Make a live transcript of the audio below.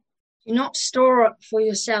Do not store up for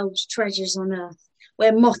yourselves treasures on earth,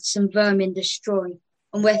 where moths and vermin destroy,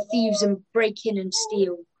 and where thieves and break in and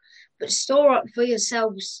steal. But store up for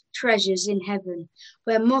yourselves treasures in heaven,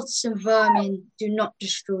 where moths and vermin do not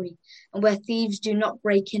destroy, and where thieves do not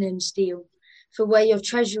break in and steal. For where your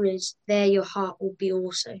treasure is, there your heart will be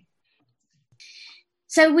also.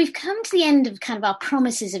 So we've come to the end of kind of our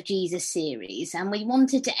Promises of Jesus series, and we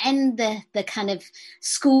wanted to end the kind of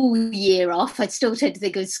school year off. I'd still tend to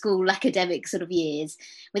think of school academic sort of years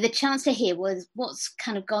with a chance to hear what's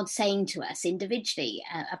kind of God saying to us individually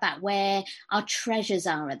about where our treasures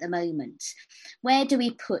are at the moment. Where do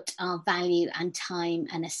we put our value and time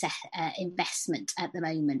and investment at the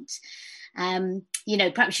moment?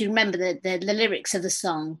 Perhaps you remember the lyrics of the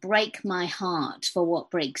song, "Break my heart for what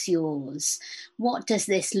breaks yours." What does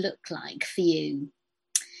this look like for you?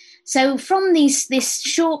 So from this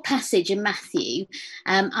short passage in Matthew,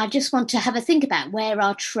 I just want to have a think about where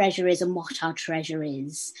our treasure is and what our treasure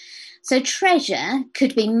is. So treasure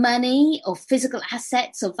could be money or physical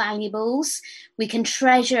assets or valuables. We can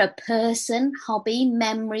treasure a person, hobby,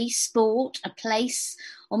 memory, sport, a place,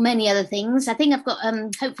 or many other things. I think I've got,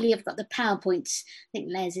 hopefully I've got the PowerPoint. I think,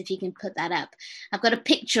 Les, if you can put that up. I've got a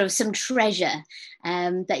picture of some treasure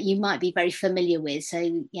that you might be very familiar with.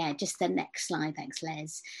 So yeah, just the next slide. Thanks,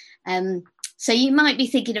 Les. So you might be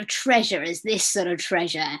thinking of treasure as this sort of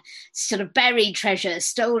treasure, sort of buried treasure,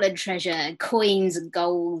 stolen treasure, coins and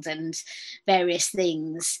gold and various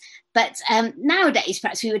things. But nowadays,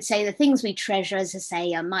 perhaps we would say the things we treasure, as I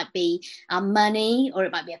say, might be our money, or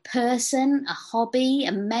it might be a person, a hobby,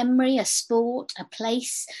 a memory, a sport, a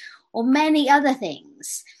place, or many other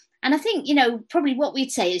things. And I think, probably what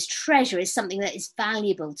we'd say is treasure is something that is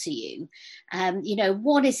valuable to you.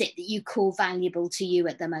 What is it that you call valuable to you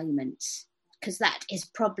at the moment? Because that is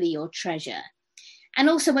probably your treasure. And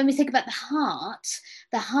also when we think about the heart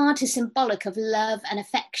is symbolic of love and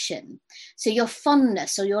affection. So your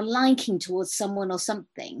fondness or your liking towards someone or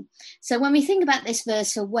something. So when we think about this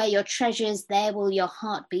verse, for where your treasure is, there will your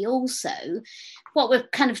heart be also. What we're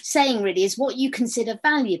kind of saying really is what you consider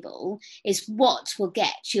valuable is what will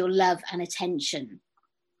get your love and attention.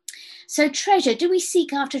 So treasure, do we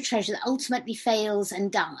seek after treasure that ultimately fails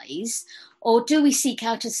and dies? Or do we seek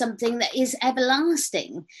out something that is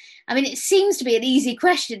everlasting? I mean, it seems to be an easy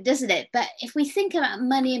question, doesn't it? But if we think about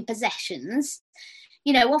money and possessions,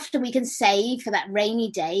 often we can save for that rainy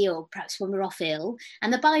day or perhaps when we're off ill.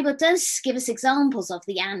 And the Bible does give us examples of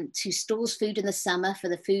the ant who stores food in the summer for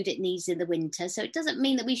the food it needs in the winter. So it doesn't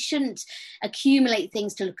mean that we shouldn't accumulate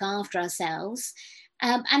things to look after ourselves.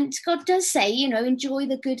 And God does say, enjoy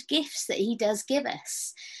the good gifts that he does give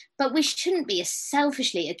us. But we shouldn't be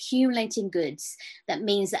selfishly accumulating goods that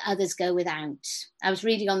means that others go without. I was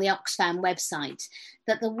reading on the Oxfam website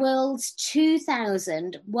that the world's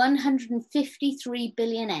 2,153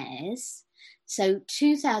 billionaires, so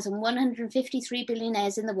 2,153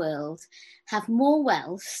 billionaires in the world, have more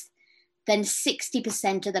wealth than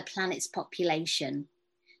 60% of the planet's population.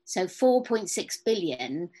 So 4.6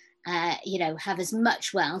 billion have as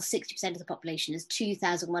much wealth, 60% of the population, as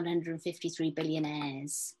 2,153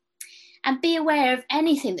 billionaires. And be aware of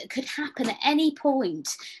anything that could happen at any point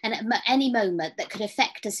and at any moment that could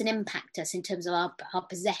affect us and impact us in terms of our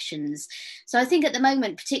possessions. So I think at the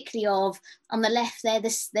moment, particularly on the left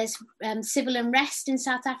there's civil unrest in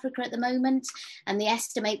South Africa at the moment, and they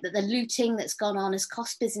estimate that the looting that's gone on has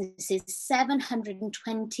cost businesses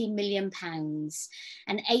 £720 million,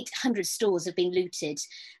 and 800 stores have been looted,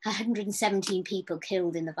 117 people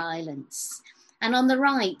killed in the violence. And on the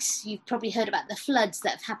right, you've probably heard about the floods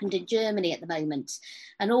that have happened in Germany at the moment,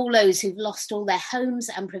 and all those who've lost all their homes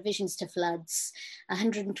and provisions to floods,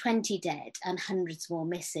 120 dead and hundreds more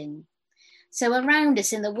missing. So around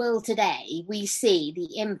us in the world today, we see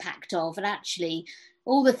the impact of, and actually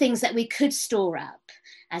all the things that we could store up,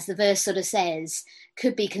 as the verse sort of says,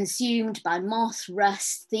 could be consumed by moth,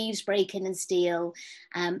 rust, thieves break in and steal.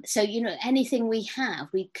 So, anything we have,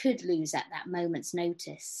 we could lose at that moment's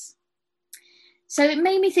notice. So it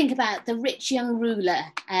made me think about the rich young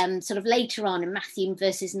ruler, sort of later on in Matthew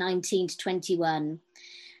verses 19 to 21.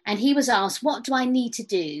 And he was asked, he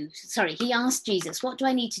asked Jesus, what do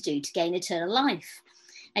I need to do to gain eternal life?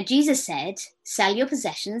 And Jesus said, sell your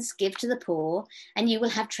possessions, give to the poor, and you will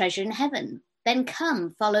have treasure in heaven. Then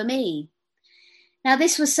come, follow me. Now,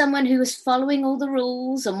 this was someone who was following all the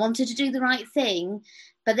rules and wanted to do the right thing,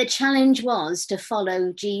 but the challenge was to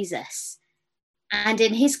follow Jesus. And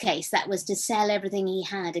in his case, that was to sell everything he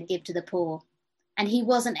had and give to the poor. And he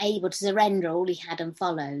wasn't able to surrender all he had and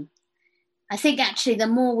follow. I think actually the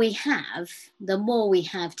more we have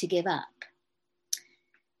to give up.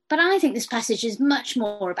 But I think this passage is much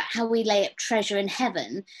more about how we lay up treasure in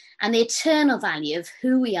heaven and the eternal value of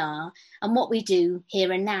who we are and what we do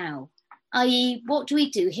here and now, i.e., what do we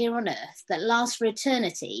do here on earth that lasts for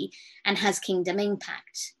eternity and has kingdom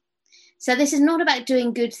impact? So this is not about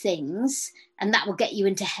doing good things and that will get you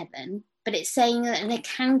into heaven, but it's saying that an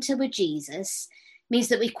encounter with Jesus means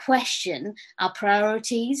that we question our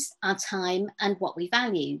priorities, our time, and what we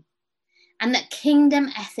value. And that kingdom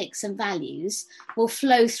ethics and values will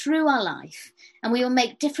flow through our life and we will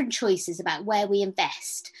make different choices about where we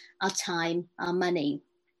invest our time, our money.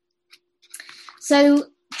 So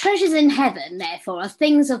treasures in heaven, therefore, are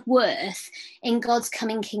things of worth in God's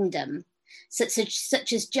coming kingdom, such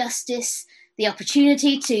as justice, the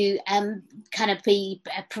opportunity to kind of be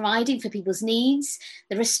providing for people's needs,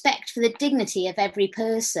 the respect for the dignity of every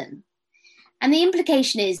person. And the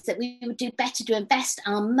implication is that we would do better to invest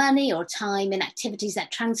our money or time in activities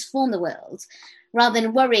that transform the world, rather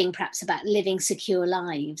than worrying perhaps about living secure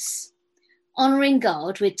lives. Honouring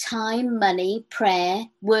God with time, money, prayer,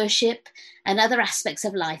 worship, and other aspects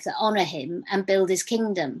of life that honour him and build his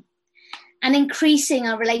kingdom. And increasing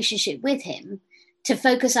our relationship with him to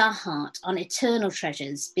focus our heart on eternal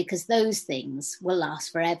treasures, because those things will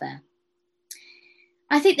last forever.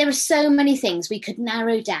 I think there are so many things we could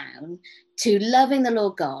narrow down to loving the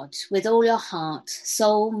Lord God with all your heart,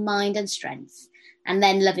 soul, mind, and strength, and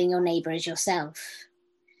then loving your neighbour as yourself.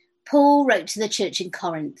 Paul wrote to the church in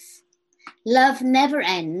Corinth, "Love never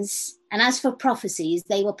ends, and as for prophecies,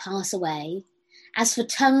 they will pass away. As for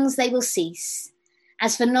tongues, they will cease.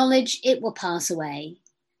 As for knowledge, it will pass away.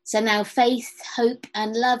 So now faith, hope,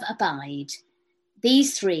 and love abide.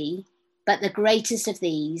 These three, but the greatest of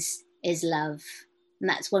these is love." And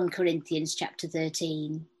that's 1 Corinthians chapter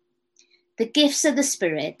 13. The gifts of the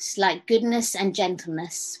Spirit, like goodness and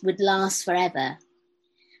gentleness, would last forever.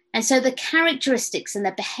 And so the characteristics and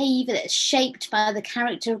the behaviour that's shaped by the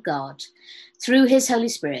character of God through his Holy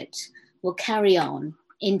Spirit will carry on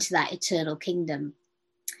into that eternal kingdom.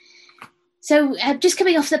 So just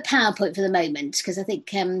coming off the PowerPoint for the moment, because I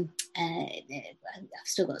think I've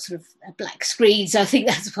still got sort of a black screen, so I think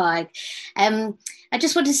that's why. I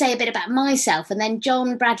just want to say a bit about myself, and then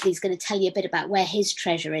John Bradley's going to tell you a bit about where his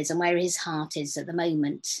treasure is and where his heart is at the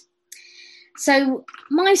moment. So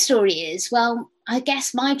my story is, well, I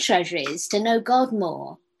guess my treasure is to know God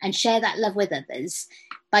more and share that love with others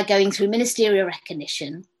by going through ministerial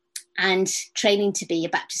recognition and training to be a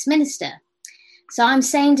Baptist minister. So I'm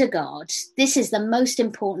saying to God, this is the most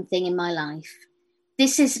important thing in my life.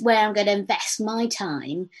 This is where I'm going to invest my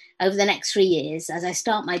time over the next 3 years as I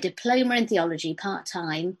start my diploma in theology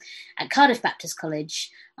part-time at Cardiff Baptist College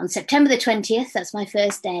on September the 20th. That's my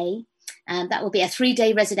first day. And that will be a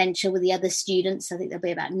 3-day residential with the other students. I think there'll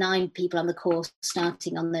be about 9 people on the course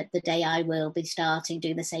starting on the day I will be starting,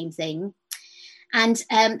 doing the same thing. And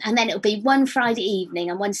then it'll be one Friday evening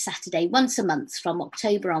and one Saturday once a month from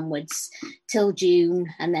October onwards till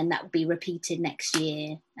June. And then that will be repeated next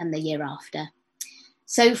year and the year after.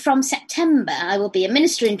 So from September, I will be a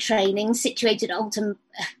minister in training situated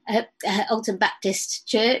at Alton Baptist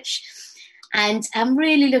Church. And I'm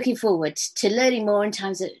really looking forward to learning more in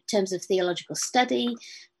terms of theological study,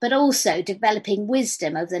 but also developing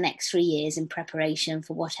wisdom over the next 3 years in preparation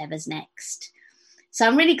for whatever's next. So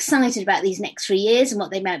I'm really excited about these next 3 years and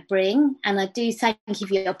what they might bring. And I do thank you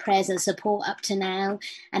for your prayers and support up to now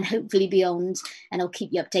and hopefully beyond. And I'll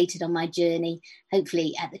keep you updated on my journey.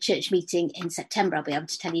 Hopefully at the church meeting in September, I'll be able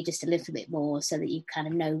to tell you just a little bit more so that you kind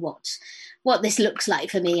of know what this looks like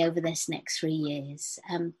for me over this next 3 years.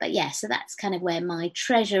 But yeah, so that's kind of where my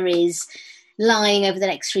treasure is lying over the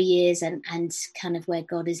next 3 years and kind of where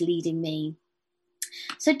God is leading me.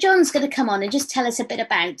 So John's going to come on and just tell us a bit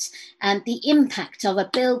about the impact of a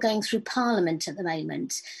bill going through Parliament at the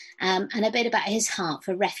moment and a bit about his heart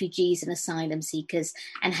for refugees and asylum seekers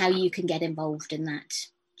and how you can get involved in that.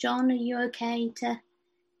 John, are you okay to...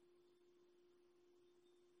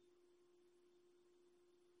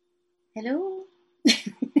 Hello?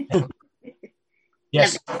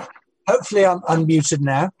 Yes. Hopefully I'm unmuted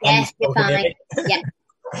now. Yes, you're fine. Yeah.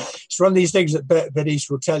 It's one of these things that Bernice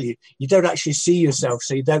will tell you. You don't actually see yourself,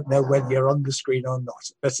 so you don't know whether you're on the screen or not.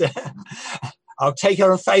 But I'll take it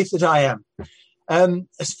on faith that I am.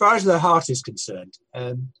 As far as the heart is concerned,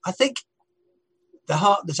 I think the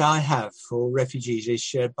heart that I have for refugees is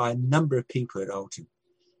shared by a number of people at Alton,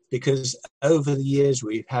 because over the years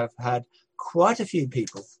we have had quite a few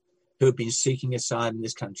people who have been seeking asylum in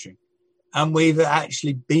this country. And we've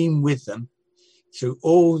actually been with them through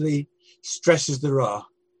all the stresses there are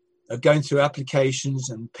of going through applications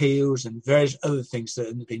and appeals and various other things that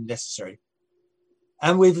have been necessary.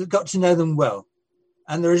 And we've got to know them well.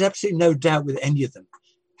 And there is absolutely no doubt with any of them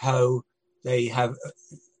how they have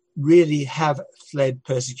really have fled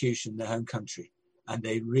persecution in their home country, and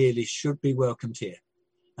they really should be welcomed here.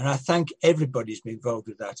 And I thank everybody who's been involved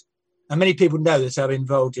with that. And many people know that I've been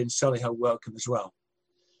involved in Solihull Welcome as well,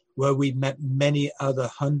 where we've met many other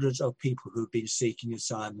hundreds of people who've been seeking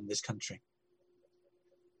asylum in this country.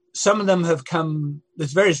 Some of them have come,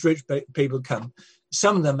 there's various routes people come.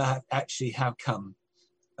 Some of them have come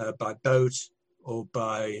by boat or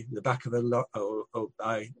by the back of a lorry or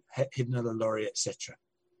by hidden on a lorry, etc.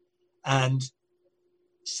 And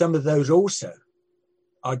some of those also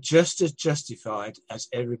are just as justified as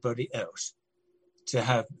everybody else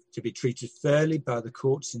to be treated fairly by the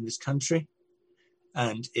courts in this country.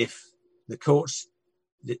 And if the courts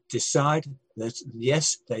decide that,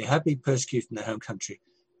 yes, they have been persecuted in their home country,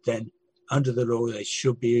 then under the law, they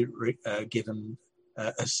should be given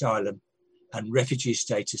asylum and refugee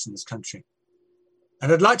status in this country.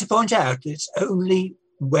 And I'd like to point out it's only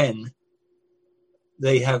when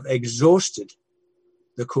they have exhausted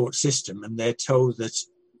the court system and they're told that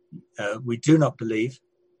we do not believe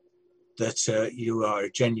that you are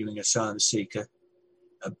a genuine asylum seeker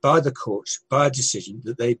by the courts, by a decision,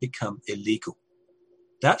 that they become illegal.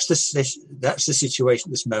 That's the situation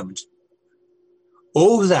at this moment.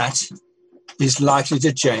 All that is likely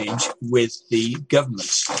to change with the government.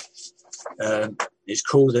 It's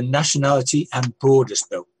called the Nationality and Borders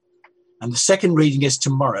Bill. And the second reading is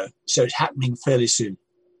tomorrow, so it's happening fairly soon.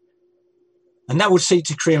 And that will seek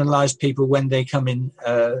to criminalise people when they come in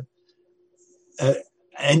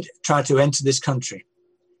and try to enter this country.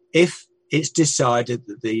 If it's decided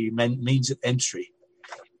that the means of entry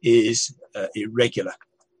is irregular.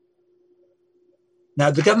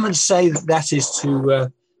 Now, the government say that is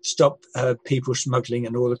to stop people smuggling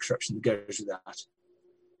and all the corruption that goes with that.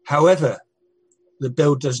 However, the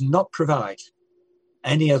bill does not provide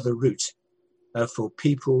any other route for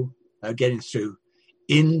people getting through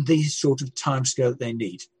in the sort of timescale that they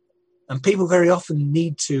need. And people very often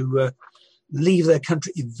need to leave their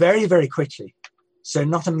country very, very quickly. So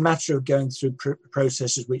not a matter of going through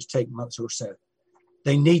processes which take months or so.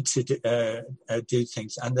 They need to do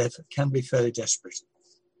things, and they can be fairly desperate.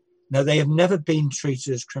 Now, they have never been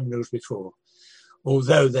treated as criminals before,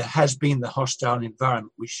 although there has been the hostile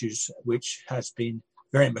environment, which has been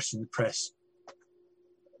very much in the press.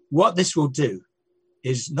 What this will do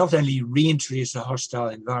is not only reintroduce a hostile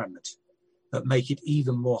environment, but make it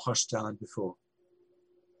even more hostile than before.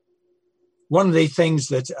 One of the things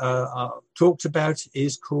that are talked about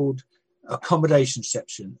is called accommodation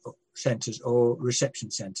centres or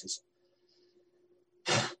reception centres.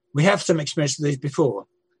 We have some experience with these before.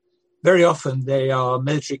 Very often they are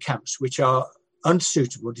military camps which are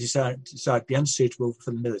unsuitable, decide to be unsuitable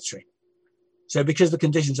for the military. So because the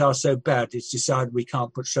conditions are so bad, it's decided we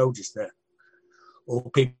can't put soldiers there or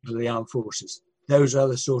people of the armed forces. Those are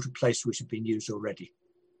the sort of places which have been used already.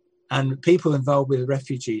 And people involved with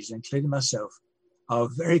refugees, including myself, are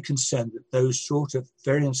very concerned that those sort of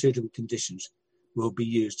very unsuitable conditions will be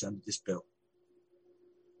used under this bill.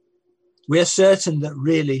 We are certain that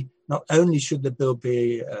really not only should the bill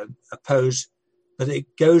be opposed, but it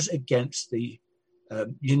goes against the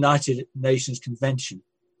United Nations Convention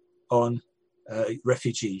on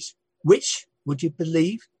Refugees, which, would you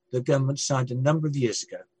believe, the government signed a number of years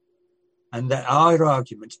ago. And that our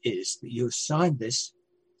argument is that you have signed this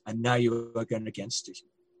and now you are going against it.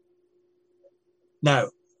 Now,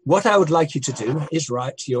 what I would like you to do is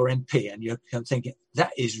write to your MP, and you're thinking,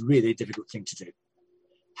 that is really a difficult thing to do.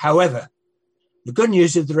 However, the good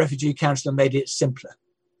news is the Refugee Council made it simpler,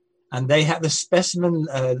 and they have a specimen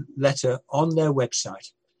letter on their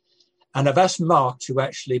website. And I've asked Mark to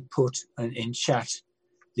actually put in chat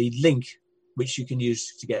the link which you can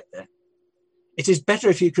use to get there. It is better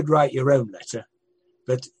if you could write your own letter,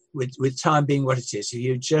 but with time being what it is, if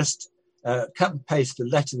you just cut and paste the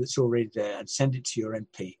letter that's already there and send it to your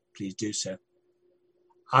MP, please do so.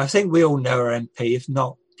 I think we all know our MP. If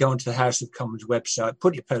not, go onto the House of Commons website,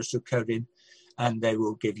 put your postal code in, and they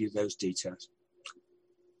will give you those details.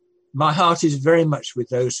 My heart is very much with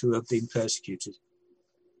those who have been persecuted,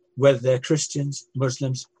 whether they're Christians,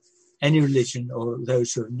 Muslims, any religion, or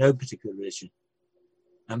those who have no particular religion.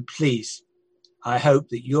 And please, I hope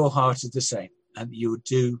that your heart is the same, and that you will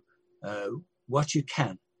do what you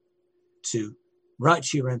can to write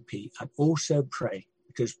to your MP and also pray,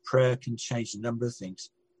 because prayer can change a number of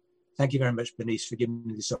things. Thank you very much, Bernice, for giving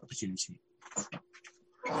me this opportunity.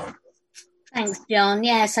 Thanks, John.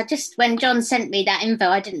 Yes, when John sent me that info,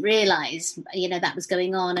 I didn't realise, that was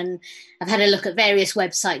going on. And I've had a look at various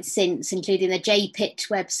websites since, including the JPIT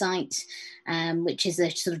website which is a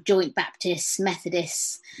sort of joint Baptist,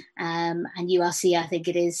 Methodist, and URC, I think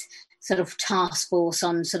it is, sort of task force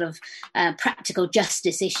on sort of practical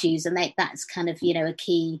justice issues, and that's kind of, you know, a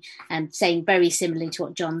key, and saying very similarly to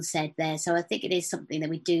what John said there. So I think it is something that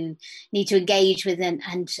we do need to engage with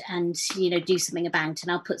and you know, do something about.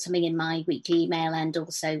 And I'll put something in my weekly email and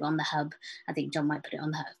also on the hub. I think John might put it on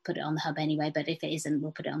the hub anyway, but if it isn't,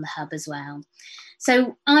 we'll put it on the hub as well.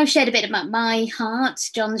 So I've shared a bit about my heart.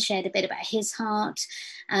 John's shared a bit about his heart,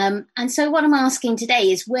 and so what I'm asking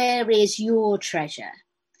today is, where is your treasure?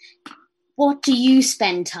 What do you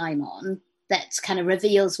spend time on that kind of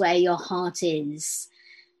reveals where your heart is?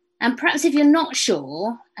 And perhaps if you're not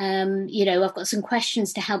sure, you know, I've got some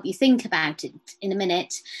questions to help you think about it in a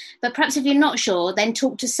minute. But perhaps if you're not sure, then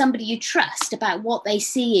talk to somebody you trust about what they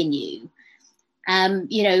see in you.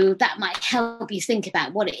 You know, that might help you think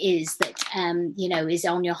about what it is that, you know, is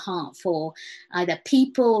on your heart for either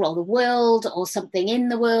people or the world or something in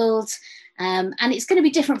the world. And it's going to be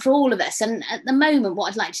different for all of us. And at the moment, what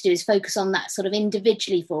I'd like to do is focus on that sort of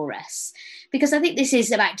individually for us, because I think this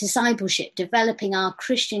is about discipleship, developing our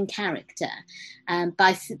Christian character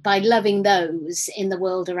by loving those in the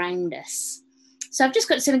world around us. So I've just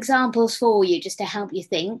got some examples for you just to help you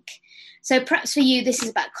think. So perhaps for you, this is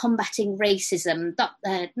about combating racism.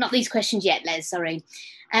 Not these questions yet, Les, sorry.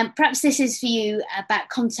 Perhaps this is for you about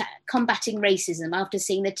combating racism after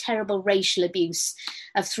seeing the terrible racial abuse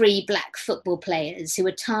of 3 black football players who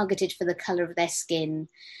were targeted for the colour of their skin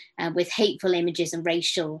with hateful images and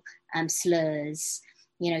racial slurs.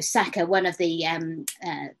 You know, Saka, one of the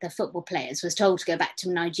football players, was told to go back to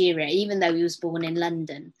Nigeria, even though he was born in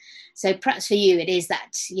London. So perhaps for you, it is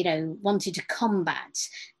that, you know, wanting to combat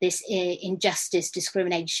this injustice,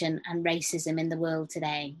 discrimination and racism in the world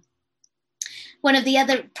today. One of the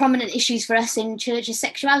other prominent issues for us in church is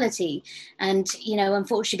sexuality. And, you know,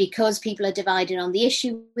 unfortunately, because people are divided on the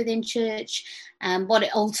issue within church, what it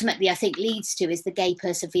ultimately, I think, leads to is the gay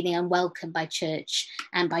person feeling unwelcome by church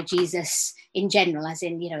and by Jesus in general, as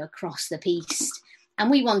in, you know, across the piece. And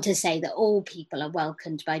we want to say that all people are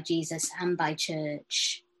welcomed by Jesus and by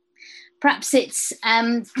church. Perhaps it's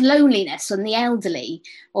loneliness on the elderly,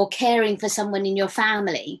 or caring for someone in your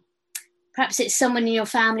family. Perhaps it's someone in your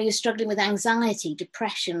family who's struggling with anxiety,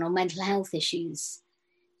 depression, or mental health issues.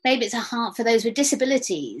 Maybe it's a heart for those with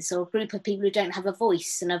disabilities, or a group of people who don't have a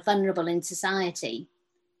voice and are vulnerable in society.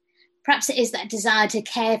 Perhaps it is that desire to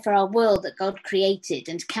care for our world that God created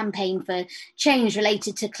and to campaign for change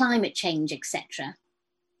related to climate change, etc.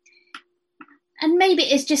 And maybe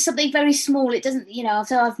it's just something very small. It doesn't, you know,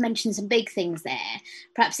 although I've mentioned some big things there,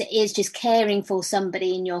 perhaps it is just caring for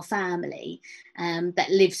somebody in your family that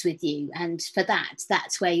lives with you. And for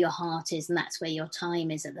that's where your heart is, and that's where your time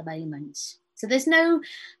is at the moment. So there's no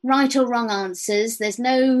right or wrong answers. There's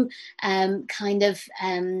no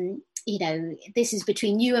you know, this is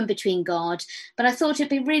between you and between God. But I thought it'd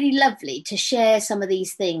be really lovely to share some of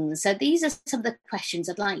these things. So these are some of the questions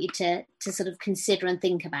I'd like you to sort of consider and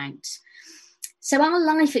think about. So our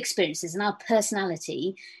life experiences and our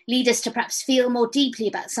personality lead us to perhaps feel more deeply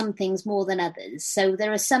about some things more than others. So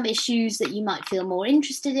there are some issues that you might feel more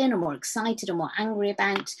interested in or more excited or more angry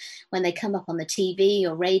about when they come up on the TV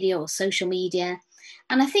or radio or social media.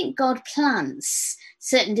 And I think God plants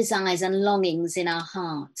certain desires and longings in our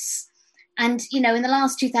hearts. And, you know, in the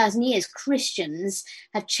last 2,000 years, Christians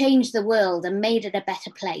have changed the world and made it a better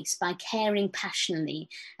place by caring passionately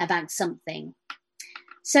about something.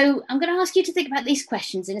 So I'm going to ask you to think about these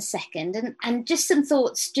questions in a second, and just some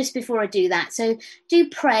thoughts just before I do that. So do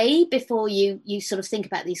pray before you sort of think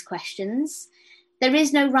about these questions. There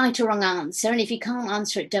is no right or wrong answer, and if you can't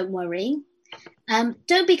answer it, don't worry.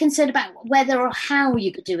 Don't be concerned about whether or how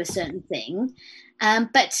you could do a certain thing,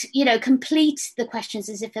 but, you know, complete the questions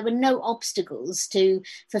as if there were no obstacles to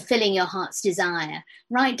fulfilling your heart's desire.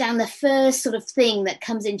 Write down the first sort of thing that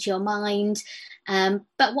comes into your mind.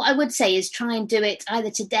 But what I would say is try and do it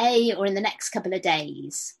either today or in the next couple of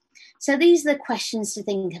days. So these are the questions to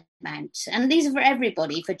think about. And these are for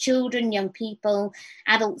everybody, for children, young people,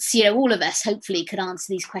 adults, you know, all of us hopefully could answer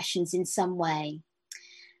these questions in some way.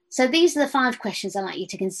 So these are the 5 questions I'd like you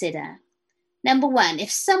to consider. Number 1,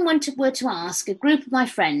 if someone were to ask a group of my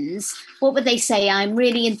friends, what would they say I'm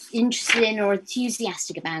really interested in or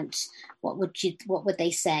enthusiastic about? What would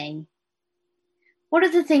they say? What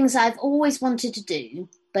are the things I've always wanted to do,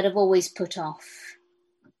 but have always put off?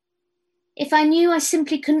 If I knew I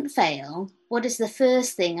simply couldn't fail, what is the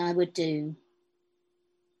first thing I would do?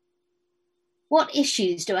 What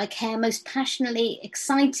issues do I care most passionately,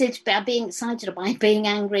 excited by being excited or by being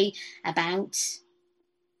angry about?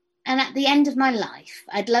 And at the end of my life,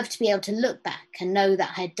 I'd love to be able to look back and know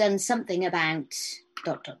that I had done something about ...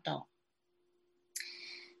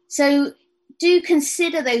 So do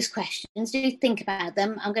consider those questions, do think about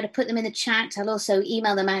them. I'm going to put them in the chat. I'll also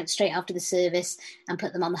email them out straight after the service and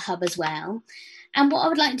put them on the hub as well. And what I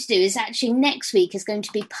would like to do is actually next week is going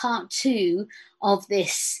to be part 2 of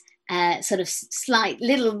this sort of slight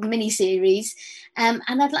little mini series, and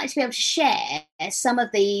I'd like to be able to share some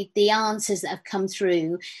of the answers that have come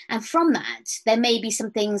through, and from that there may be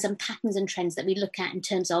some things and patterns and trends that we look at in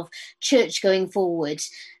terms of church going forward.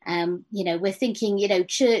 We're thinking,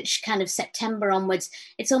 church kind of September onwards,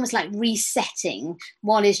 it's almost like resetting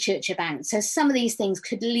what is church about. So some of these things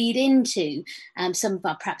could lead into some of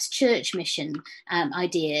our perhaps church mission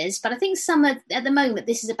ideas, but I think at the moment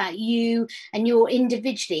this is about you and your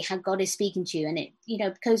individually, how God is speaking to you. And it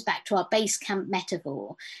goes back to our base camp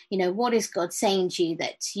metaphor. What is God saying to you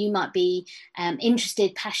that you might be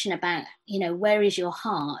interested, passionate about? Where is your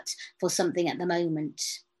heart for something at the moment?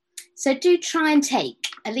 So do try and take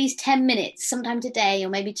at least 10 minutes sometime today or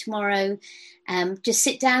maybe tomorrow. Just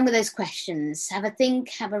sit down with those questions, have a think,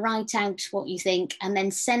 have a write out what you think, and then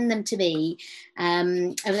send them to me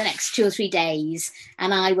over the next 2 or 3 days.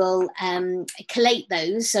 And I will collate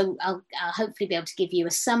those. So I'll hopefully be able to give you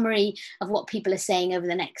a summary of what people are saying over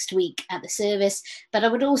the next week at the service. But I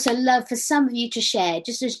would also love for some of you to share,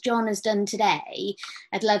 just as John has done today.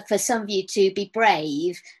 I'd love for some of you to be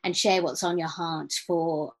brave and share what's on your heart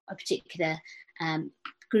for a particular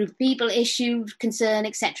group of people, issue, concern,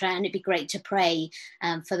 etc. And it'd be great to pray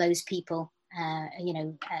for those people,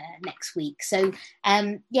 next week. So,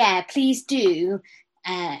 please do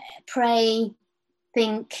pray,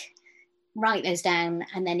 think, write those down,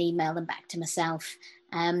 and then email them back to myself.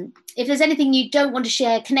 If there's anything you don't want to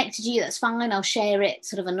share connected to you, that's fine. I'll share it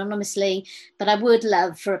sort of anonymously, but I would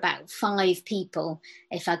love for about 5 people,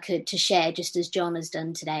 if I could, to share, just as John has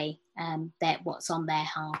done today, what's on their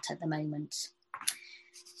heart at the moment.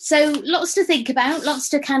 So lots to think about, lots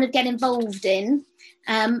to kind of get involved in.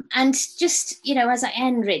 And just, as I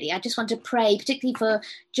end, really, I just want to pray, particularly for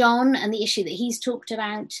John and the issue that he's talked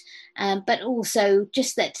about, but also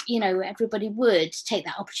just that, everybody would take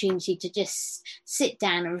that opportunity to just sit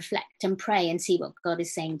down and reflect and pray and see what God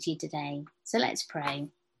is saying to you today. So let's pray.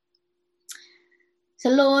 So,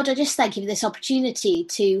 Lord, I just thank you for this opportunity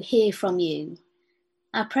to hear from you.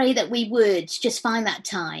 I pray that we would just find that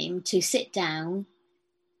time to sit down,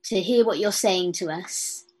 to hear what you're saying to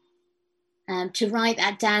us, to write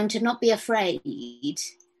that down, to not be afraid,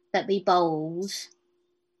 but be bold,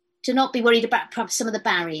 to not be worried about perhaps some of the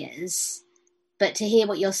barriers, but to hear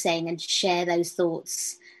what you're saying and share those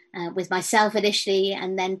thoughts with myself initially,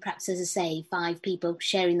 and then perhaps, as I say, 5 people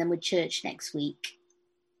sharing them with church next week.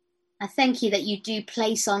 I thank you that you do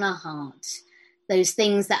place on our heart those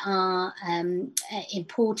things that are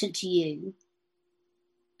important to you.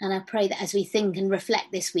 And I pray that as we think and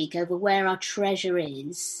reflect this week over where our treasure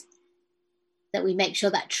is, that we make sure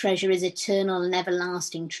that treasure is eternal and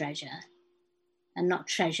everlasting treasure, and not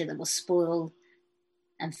treasure that will spoil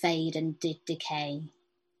and fade and decay.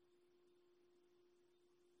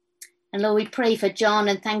 And Lord, we pray for John,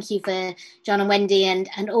 and thank you for John and Wendy and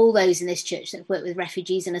all those in this church that have worked with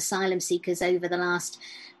refugees and asylum seekers over the last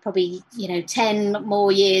probably 10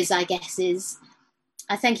 more years, I guess is.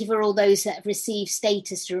 I thank you for all those that have received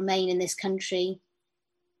status to remain in this country.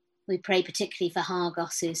 We pray particularly for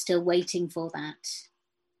Hargos, who is still waiting for that.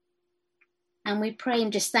 And we pray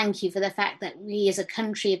and just thank you for the fact that we as a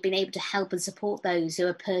country have been able to help and support those who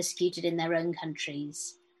are persecuted in their own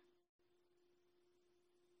countries.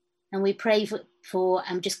 And we pray for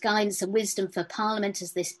just guidance and wisdom for Parliament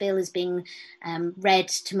as this bill is being read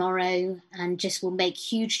tomorrow, and just will make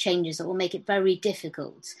huge changes that will make it very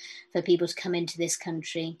difficult for people to come into this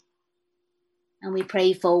country. And we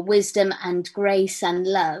pray for wisdom and grace and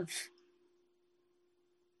love.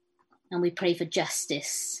 And we pray for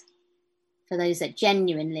justice for those that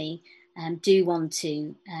genuinely do want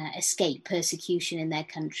to escape persecution in their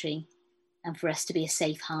country, and for us to be a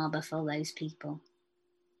safe harbour for those people.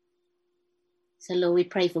 So, Lord, we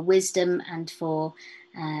pray for wisdom and for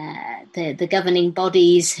the governing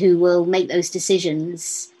bodies who will make those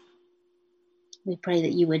decisions. We pray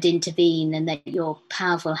that you would intervene and that your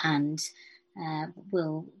powerful hand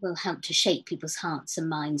will help to shape people's hearts and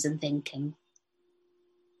minds and thinking.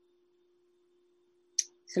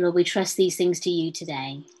 So, Lord, we trust these things to you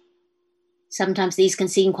today. Sometimes these can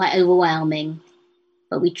seem quite overwhelming,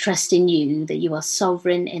 but we trust in you that you are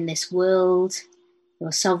sovereign in this world. You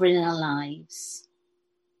are sovereign in our lives.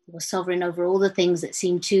 You are sovereign over all the things that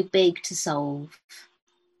seem too big to solve.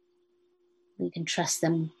 We can trust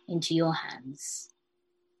them into your hands.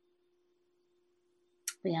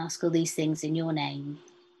 We ask all these things in your name.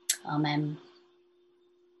 Amen.